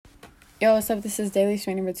Yo, what's up? This is Daily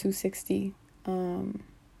Strain number 260.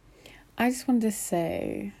 I just wanted to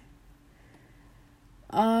say,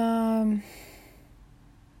 I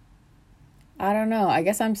don't know. I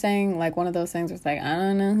guess I'm saying like one of those things where it's like, I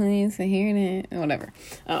don't know who needs to hear it, or whatever.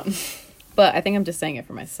 But I think I'm just saying it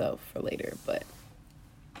for myself for later. But,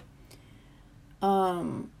 how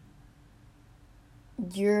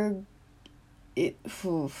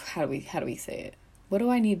do we say it? What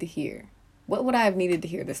do I need to hear? What would I have needed to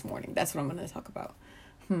hear this morning? That's what I'm going to talk about.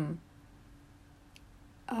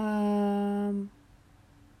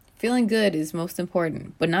 Feeling good is most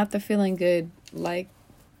important, but not the feeling good like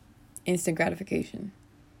instant gratification.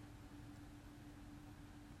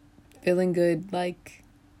 Feeling good like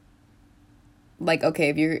okay,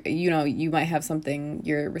 if you might have something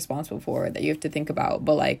you're responsible for that you have to think about,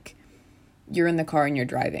 but like you're in the car and you're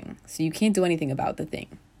driving, so you can't do anything about the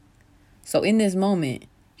thing. So in this moment,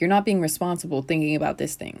 you're not being responsible thinking about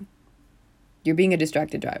this thing. You're being a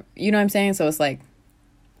distracted driver. You know what I'm saying? So it's like,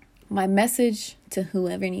 my message to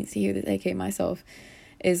whoever needs to hear this, aka myself,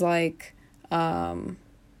 is like,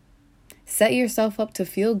 set yourself up to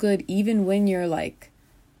feel good even when there's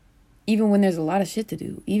a lot of shit to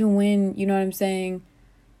do. Even when, you know what I'm saying,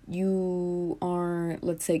 you aren't,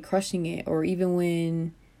 let's say, crushing it. Or even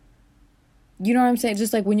when, you know what I'm saying,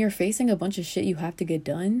 just like when you're facing a bunch of shit you have to get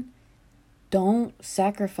done, don't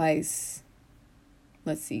sacrifice,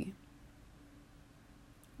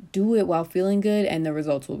 do it while feeling good and the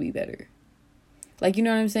results will be better. Like, you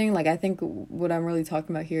know what I'm saying? Like, I think what I'm really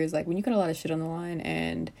talking about here is like when you got a lot of shit on the line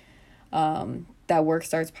and that work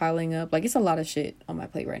starts piling up. Like, it's a lot of shit on my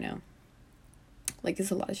plate right now. Like,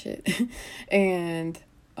 it's a lot of shit. And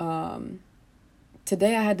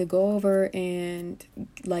today I had to go over and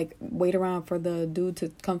like wait around for the dude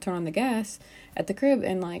to come turn on the gas at the crib,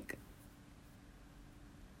 and like,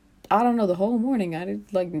 I don't know, the whole morning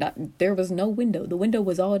there was no window. The window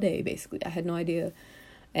was all day, basically. I had no idea.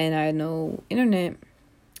 And I had no internet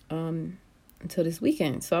until this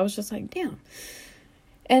weekend. So I was just like, damn.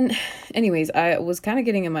 And anyways, I was kind of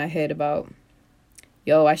getting in my head about,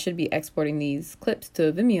 I should be exporting these clips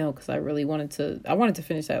to Vimeo, because I wanted to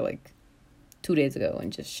finish that like 2 days ago,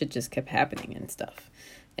 and shit just kept happening and stuff.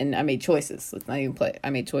 And I made choices. Let's not even play.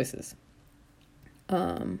 I made choices.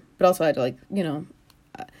 But also I had to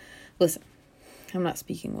listen, I'm not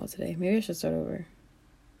speaking well today. Maybe I should start over.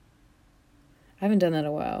 I haven't done that in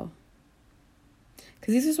a while.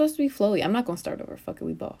 Because these are supposed to be flowy. I'm not going to start over. Fuck it,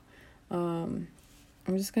 we ball. I'm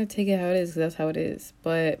just going to take it how it is, because that's how it is.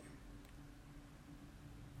 But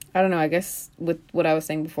I don't know. I guess with what I was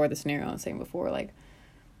saying before, the scenario I was saying before, like,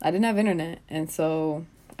 I didn't have internet. And so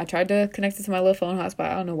I tried to connect it to my little phone hotspot.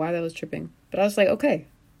 I don't know why that was tripping. But I was like, okay.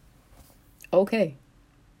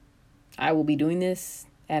 I will be doing this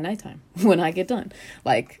at nighttime when I get done.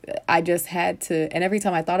 Like, I just had to, and every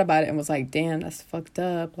time I thought about it and was like, damn, that's fucked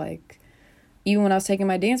up. Like, even when I was taking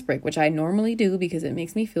my dance break, which I normally do because it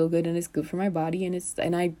makes me feel good and it's good for my body, and it's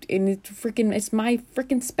my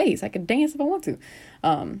freaking space. I could dance if I want to.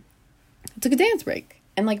 I took a dance break,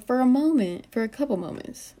 and like for a couple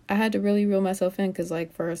moments, I had to really reel myself in, because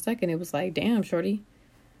like for a second it was like, damn, shorty,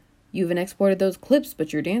 you even exported those clips,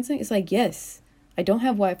 but you're dancing? It's like, yes, I don't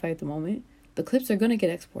have Wi-Fi at the moment. The clips are going to get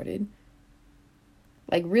exported.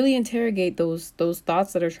 Like, really interrogate those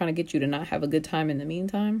thoughts that are trying to get you to not have a good time in the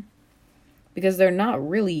meantime, because they're not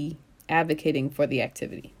really advocating for the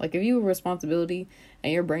activity. Like, if you have a responsibility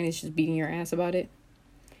and your brain is just beating your ass about it,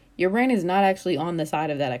 your brain is not actually on the side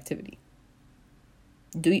of that activity.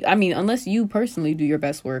 Unless you personally do your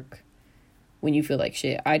best work when you feel like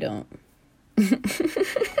shit. I don't.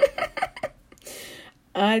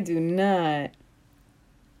 I do not.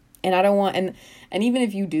 And I don't want, and even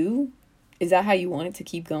if you do, is that how you want it to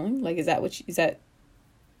keep going? Like,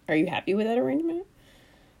 are you happy with that arrangement?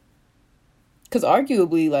 Because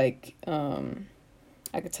arguably, like,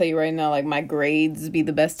 I could tell you right now, like, my grades be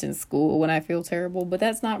the best in school when I feel terrible, but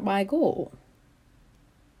that's not my goal.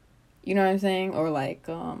 You know what I'm saying? Or like,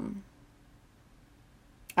 I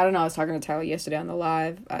don't know, I was talking to Tyler yesterday on the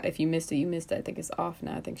live. If you missed it, you missed it. I think it's off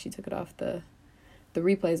now. I think she took it off, the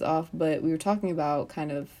replay's off, but we were talking about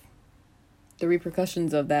kind of the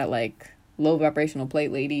repercussions of that, like, low vibrational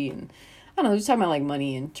plate lady, and I don't know, just talking about like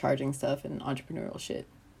money and charging stuff and entrepreneurial shit.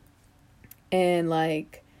 And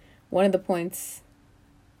like, one of the points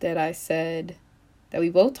that I said that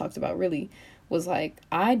we both talked about really was like,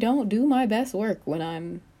 I don't do my best work when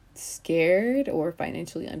I'm scared or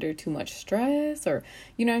financially under too much stress, or,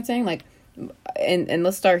 you know what I'm saying? Like, and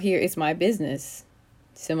let's start here. It's my business,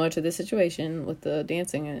 similar to this situation with the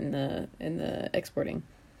dancing and the exporting,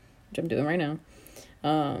 which I'm doing right now.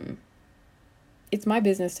 it's my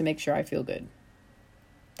business to make sure I feel good.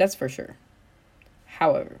 That's for sure.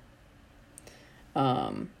 However,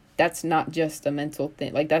 that's not just a mental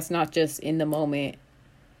thing. Like, that's not just in the moment,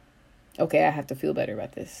 okay, I have to feel better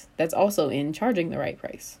about this. That's also in charging the right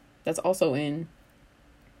price. That's also in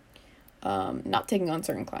not taking on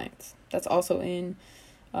certain clients. That's also in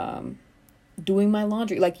doing my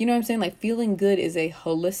laundry. Like, you know what I'm saying? Like, feeling good is a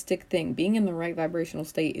holistic thing. Being in the right vibrational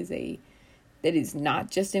state that is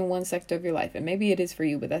not just in one sector of your life. And maybe it is for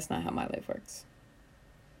you, but that's not how my life works.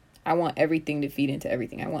 I want everything to feed into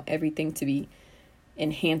everything. I want everything to be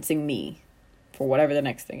enhancing me for whatever the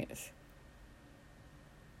next thing is.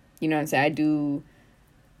 You know what I'm saying?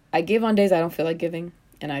 I give on days I don't feel like giving,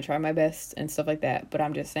 and I try my best and stuff like that. But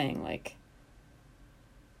I'm just saying, like,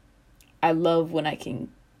 I love when I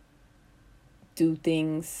can do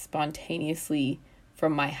things spontaneously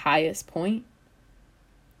from my highest point.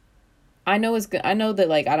 I know it's good. I know that,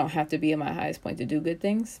 like, I don't have to be at my highest point to do good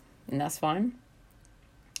things, and that's fine.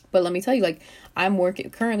 But let me tell you, like, I'm working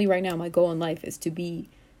currently right now. My goal in life is to be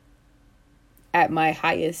at my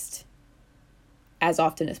highest as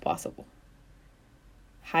often as possible.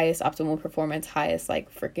 Highest optimal performance, highest,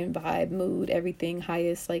 like, freaking vibe, mood, everything,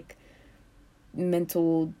 highest, like,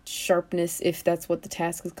 mental sharpness, if that's what the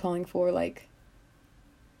task is calling for. Like,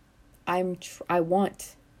 I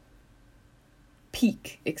want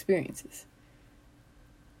peak experiences,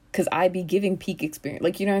 because I be giving peak experience.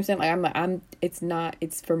 Like, you know what I'm saying? Like,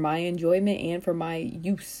 it's for my enjoyment and for my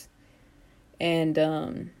use.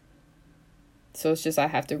 And, so it's just, I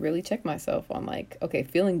have to really check myself on, like, okay,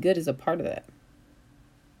 feeling good is a part of that.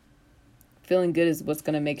 Feeling good is what's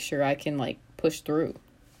going to make sure I can, like, push through.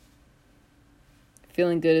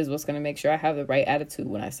 Feeling good is what's going to make sure I have the right attitude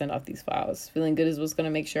when I send off these files. Feeling good is what's going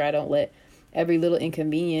to make sure I don't let every little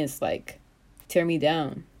inconvenience, like, tear me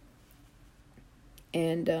down.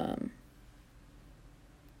 And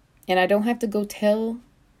I don't have to go tell,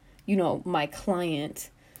 you know, my client.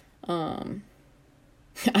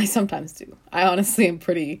 I sometimes do. I honestly am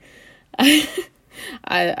pretty,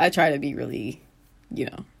 I try to be really, you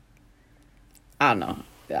know, I don't know.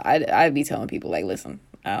 I'd be telling people, like, listen,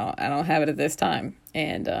 I don't have it at this time.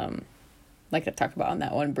 And, like I talked about on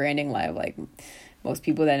that one branding live, like, most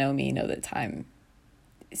people that know me know that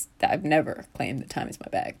I've never claimed that time is my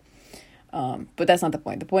bag. But that's not the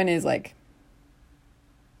point. The point is, like,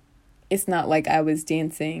 it's not like I was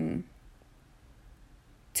dancing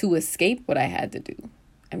to escape what I had to do.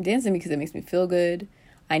 I'm dancing because it makes me feel good.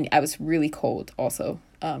 I was really cold also,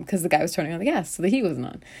 because the guy was turning on the gas, so the heat wasn't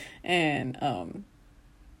on. And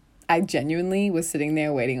I genuinely was sitting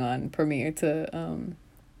there waiting on Premiere to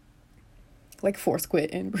like force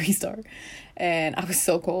quit and restart. And I was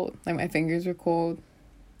so cold. Like, my fingers were cold.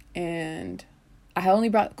 And I only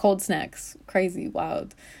brought cold snacks. Crazy,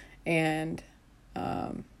 wild. And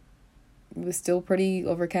it was still pretty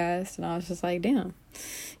overcast. And I was just like, damn.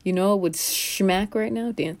 You know what would smack right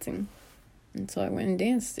now? Dancing. And so I went and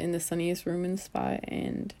danced in the sunniest room in the spot.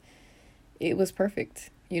 And it was perfect.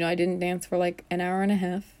 You know, I didn't dance for like an hour and a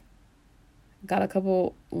half. Got a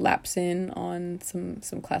couple laps in on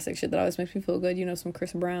some classic shit that always makes me feel good. You know, some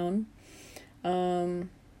Chris Brown. And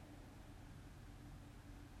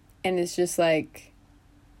it's just like,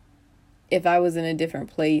 if I was in a different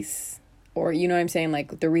place, or, you know what I'm saying?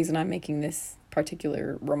 Like, the reason I'm making this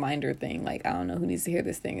particular reminder thing, like, I don't know who needs to hear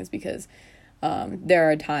this thing, is because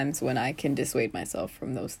there are times when I can dissuade myself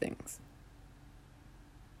from those things.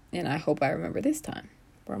 And I hope I remember this time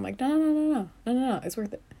where I'm like, no, it's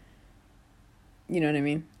worth it. You know what I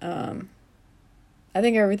mean? I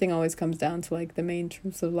think everything always comes down to, like, the main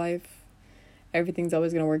truths of life. Everything's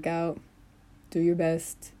always going to work out. Do your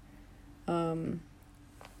best.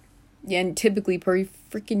 Yeah, and typically, per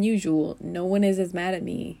freaking usual, no one is as mad at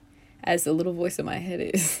me as the little voice in my head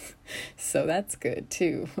is. So that's good,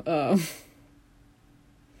 too. But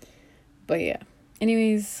yeah.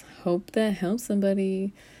 Anyways, hope that helps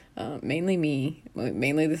somebody. Mainly me.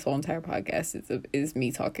 Mainly this whole entire podcast is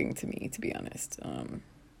me talking to me, to be honest.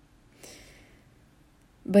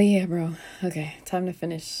 But yeah, bro. Okay, time to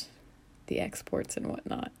finish the exports and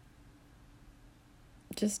whatnot.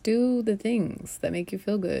 Just do the things that make you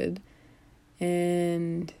feel good.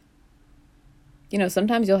 And, you know,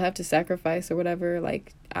 sometimes you'll have to sacrifice or whatever.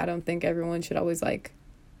 Like, I don't think everyone should always, like,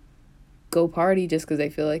 go party just because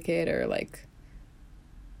they feel like it, or, like,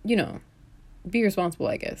 you know, be responsible,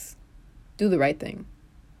 I guess. Do the right thing.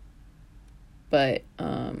 But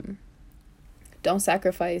don't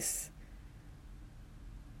sacrifice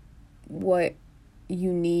what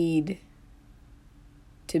you need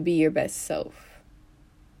to be your best self.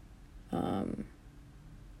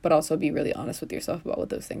 But also be really honest with yourself about what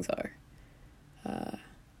those things are.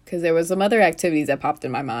 Because there was some other activities that popped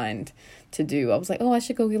in my mind to do. I was like, oh, I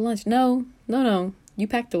should go get lunch. No. You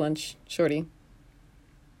packed the lunch, shorty.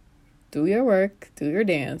 Do your work, do your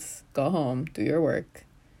dance, go home, do your work,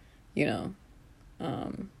 you know.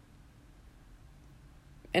 And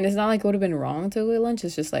it's not like it would have been wrong to go get lunch.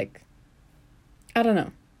 It's just like, I don't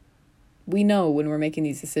know. We know when we're making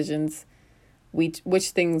these decisions, which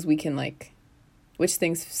things we can like, which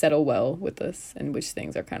things settle well with us and which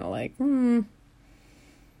things are kind of like,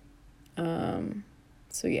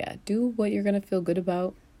 So yeah, do what you're going to feel good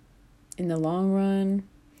about in the long run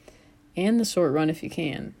and the short run if you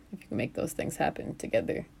can make those things happen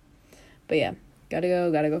together. But yeah, gotta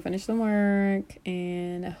go finish some work,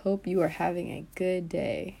 and I hope you are having a good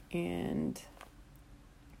day. And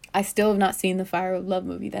I still have not seen the Fire of Love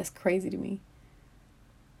movie. That's crazy to me.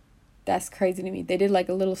 They did like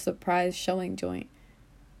a little surprise showing joint,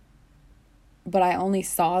 but I only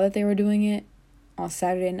saw that they were doing it on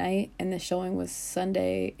Saturday night, and the showing was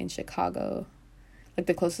Sunday in Chicago. Like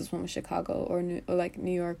the closest one was Chicago, or New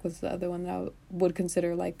York was the other one that I would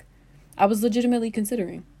consider, like, I was legitimately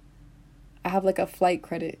considering. I have like a flight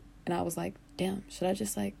credit, and I was like, damn, should I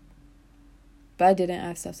just like, but I didn't. I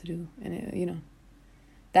have stuff to do, and it,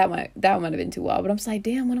 that might have been too wild. But I'm just like,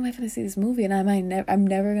 damn, when am I gonna see this movie? And I'm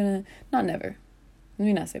never gonna, not never. Let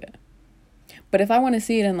me not say that. But if I want to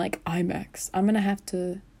see it in like IMAX, I'm gonna have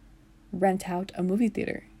to rent out a movie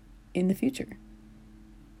theater in the future.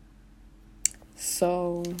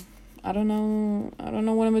 So I don't know when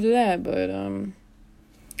I'm gonna do that, but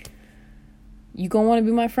you gonna want to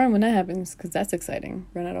be my friend when that happens, because that's exciting.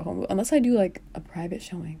 Rent out a home, unless I do like a private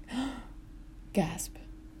showing. Gasp.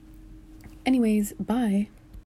 Anyways, bye.